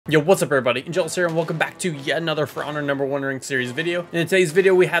Yo, what's up everybody? Angelus here and welcome back to yet another For Honor #1 Ranked Series video. And in today's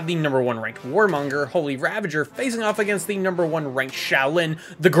video we have the #1 ranked Warmonger, Holy Ravager, facing off against the #1 ranked Shaolin,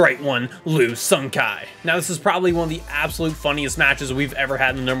 the Great One, Liu Kai. Now this is probably one of the absolute funniest matches we've ever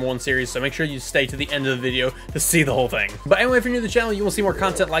had in the #1 series, so make sure you stay to the end of the video to see the whole thing. But anyway, if you're new to the channel, you will see more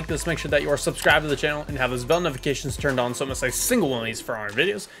content like this. Make sure that you are subscribed to the channel and have those bell notifications turned on so I don't miss a single one of these For Honor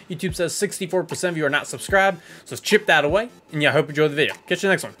videos. YouTube says 64% of you are not subscribed, so chip that away. And yeah, I hope you enjoy the video. Catch you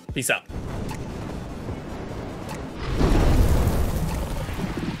next one. Peace out.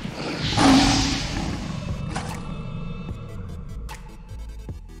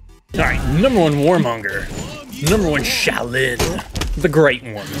 Alright, #1 Warmonger, #1 Shaolin, the Great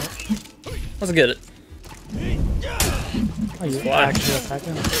One. Let's get it. Oh, you actually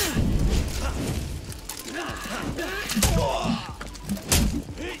attacking?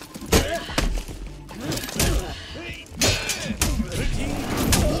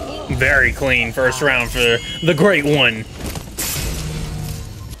 Very clean first round for the Great One.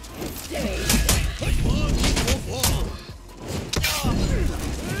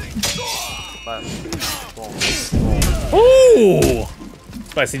 Ooh!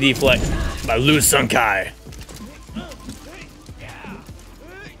 Spicy deflect by Liu Kai.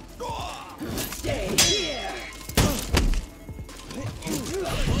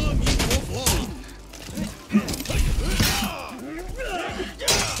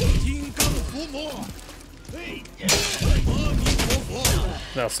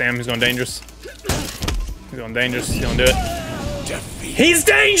 No, Sam, he's going dangerous. He's going dangerous. He's going to do it. He's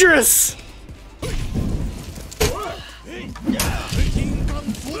dangerous!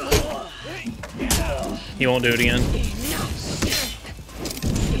 He won't do it again.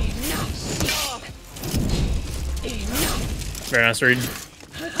 Very nice read.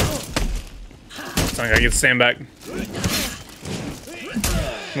 Some guy gets Sam back.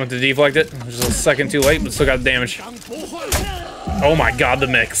 Went to deflect it. Just a second too late, but still got the damage. Oh my god, the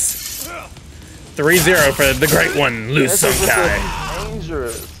mix. 3-0 for the Great One, Liu Kai.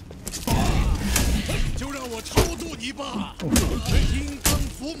 Dangerous.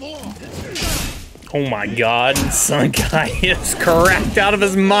 Oh my god, Sun Kai is cracked out of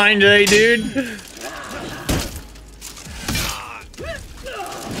his mind today, dude.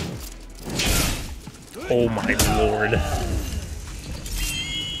 Oh my lord.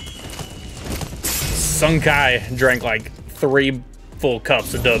 Sun Kai drank like 3 full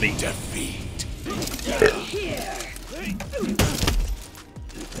cups of W. So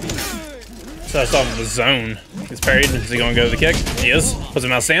that's off of the zone. He's parried. Is he gonna go to the kick? He is. Puts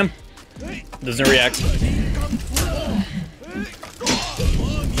him out Sam. Doesn't react.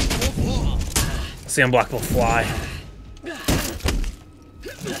 See unblockable fly.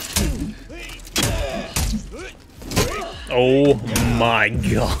 Oh my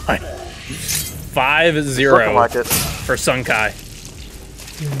god. 5-0 like it. for Sun Kai.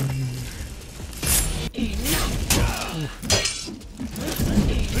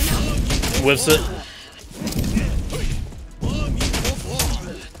 Whips it.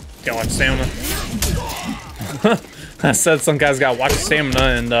 Gotta watch stamina. I said Sun Kai's gotta watch stamina,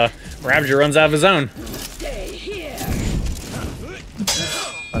 and Ravager runs out of his own.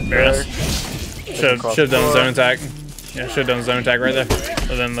 Yes. Should have done zone attack. Yeah, should have done zone attack right there.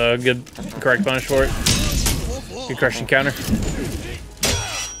 But then the good, correct punish for it. Good crushing counter.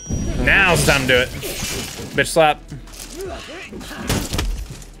 Now's the time to do it. Bitch slap.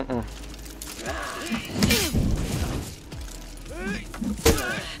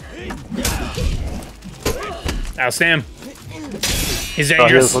 Out Sam. He's dangerous. Oh,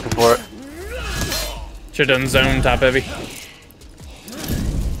 he was looking for it. Should have done zone top heavy.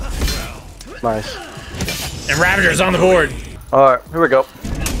 Nice. And Ravager's on the board. Alright, here we go.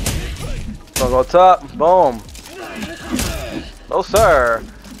 Gonna go top. Boom. No sir.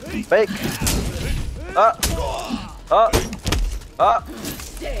 Fake. Up. Up. Up.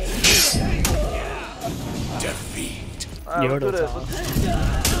 Defeat. Alright, let's do this.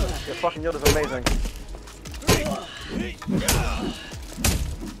 Yeah, fucking Yoda's amazing.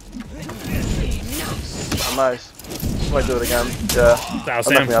 Oh, nice. Might do it again. Yeah. Wow, I'm not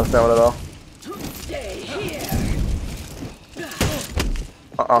gonna understand what at all.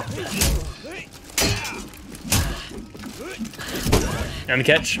 And the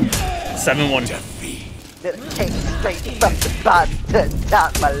catch. 7-1. Take straight from the bottom to the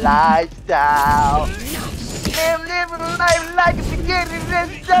top my lifestyle. I'm living life like a beginning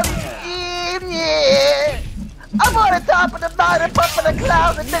and something, yeah. I'm on the top of the mountain, up in the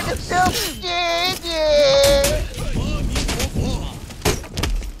clouds, and niggas still yeah.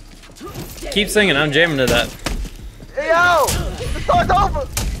 Keep singing, I'm jamming to that. Hey, yo! The store's over!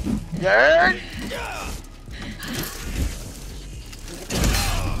 Yeah.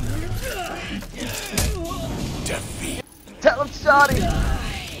 Defeat. Tell him, shawty.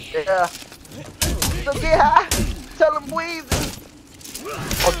 Yeah. So get high. Tell him wheezy.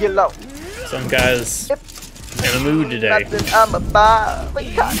 Or get low. Some guys in the mood today. Nothing I'm about.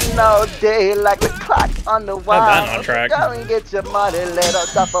 We cotton all day like the clock on the wall. Have that on track. Go and get your money, little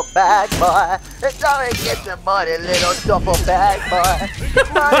duffel bag, boy. Go and get your money, little duffel bag, boy.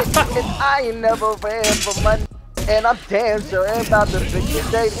 Money, and I ain't never ran for money. And I'm damn sure ain't about to pick the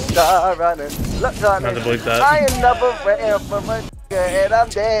dating star running. Look, honey, Not to believe that. I ain't never ran for money. And I'm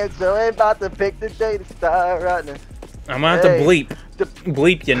damn sure ain't about to pick the dating star running. I'm gonna have to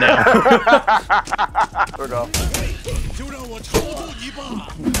bleep you now. Here we go.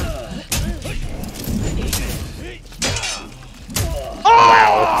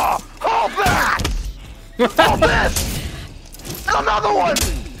 Wow. Hold that! Hold this! And another one!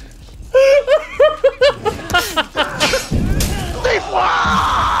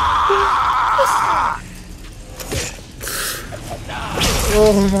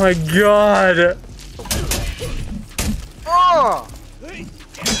 Oh my god.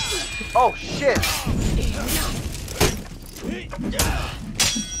 Oh shit!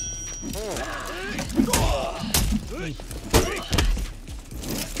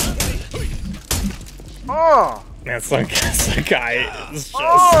 Man, some guy is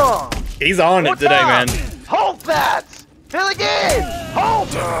just... He's on it today, man. Hold that! Feel again! Hold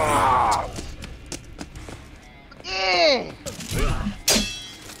that! Yeah.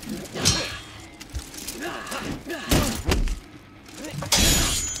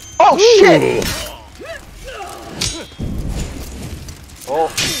 Oh shit! Oh.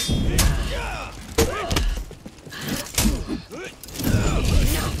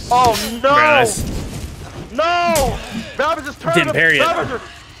 Oh no! Very nice. No! Babbitt just turned. Didn't parry it. Babbitt,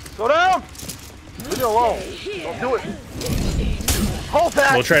 go down! Leave me alone. Don't do it. Hold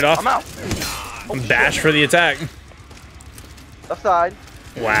that! We'll trade off. I'm out. Oh, Bash shit. for the attack. Left side.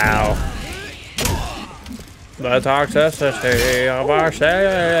 Wow. The toxicity of our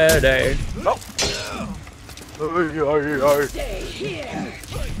city. Nope.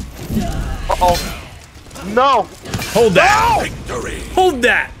 Uh-oh. No! Hold that! No! Victory. Hold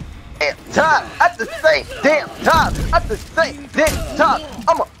that! Damn time at the same damn time at the same damn time.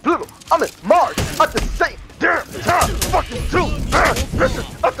 I'm a Pluto, I'm in Mars at the same damn time. Fucking two bitches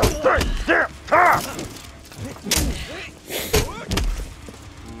at the same damn time.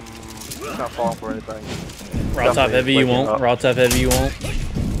 Not falling for anything. Raw top heavy you won't. Raw top heavy you won't.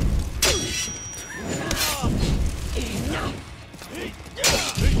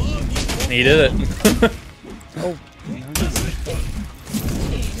 He did it. Oh.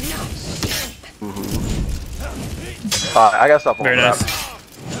 I gotta stop. Very nice.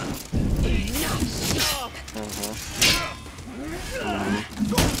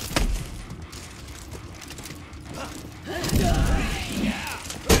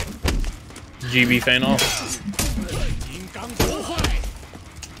 GB fan off.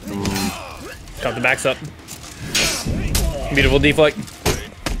 Got the backs up. Beautiful deflect.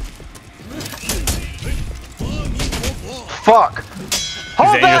 Fuck!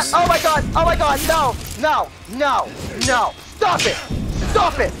 Hold that! Dangerous. Oh my god! Oh my god! No! No! No! No! Stop it!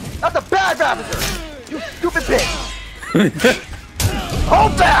 Stop it! That's a bad ravager! You stupid bitch!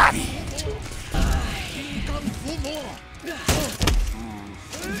 Hold that!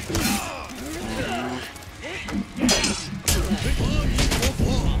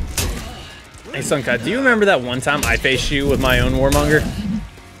 Hey Sunka, do you remember that one time I faced you with my own Warmonger?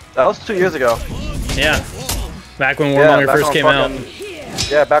 That was 2 years ago. Yeah. Back when Warmonger back first on came fucking,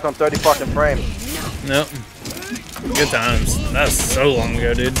 Yeah, back on 30 fucking frames. Nope. Good times. That's so long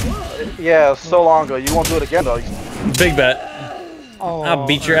ago, dude. Yeah, so long ago. You won't do it again though. Big bet. I'll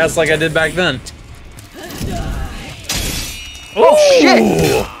beat your ass like I did back then. Oh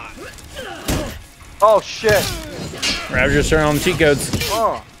shit! Oh shit! Ravager's turning on the cheat codes.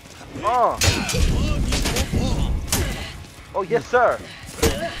 Oh yes sir.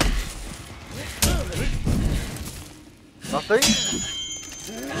 Nothing?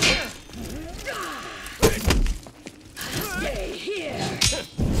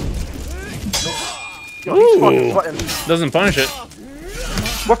 Yo, he's fucking sweating. Doesn't punish it.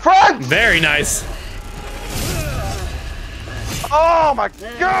 We're friends! Very nice. Oh my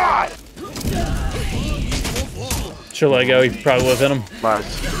god! Should let go, he probably would have hit him.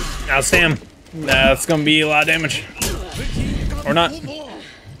 Nice. Now Sam. That's gonna be a lot of damage. Or not.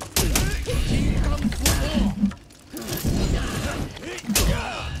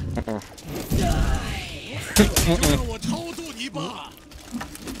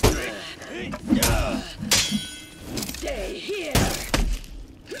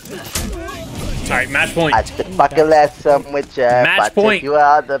 All right, match point. I should fucking let some with you. Match point. Take you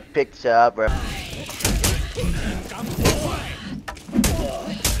out of the picture, bro.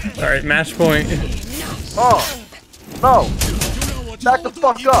 All right, match point. Oh, no. Back the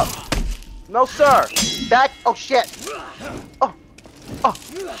fuck up. No, sir. Back. Oh, shit. Oh. Oh.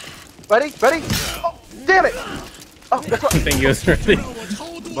 Ready? Ready? Oh, damn it. Oh, that's what. I think he was ready.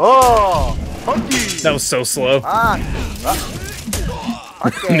 Oh. Monkey. That was so slow.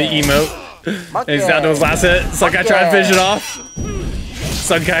 Okay. The emote. Monkey. He's down to his last hit. Sun Kai tried to finish it off.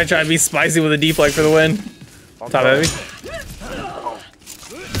 Sun Kai tried to be spicy with a deep leg for the win. Top heavy.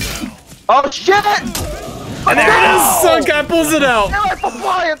 Oh, shit. And there it is! Sun Kai pulls it out! Am I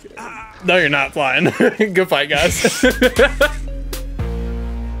flying? No, you're not flying. Good fight, guys.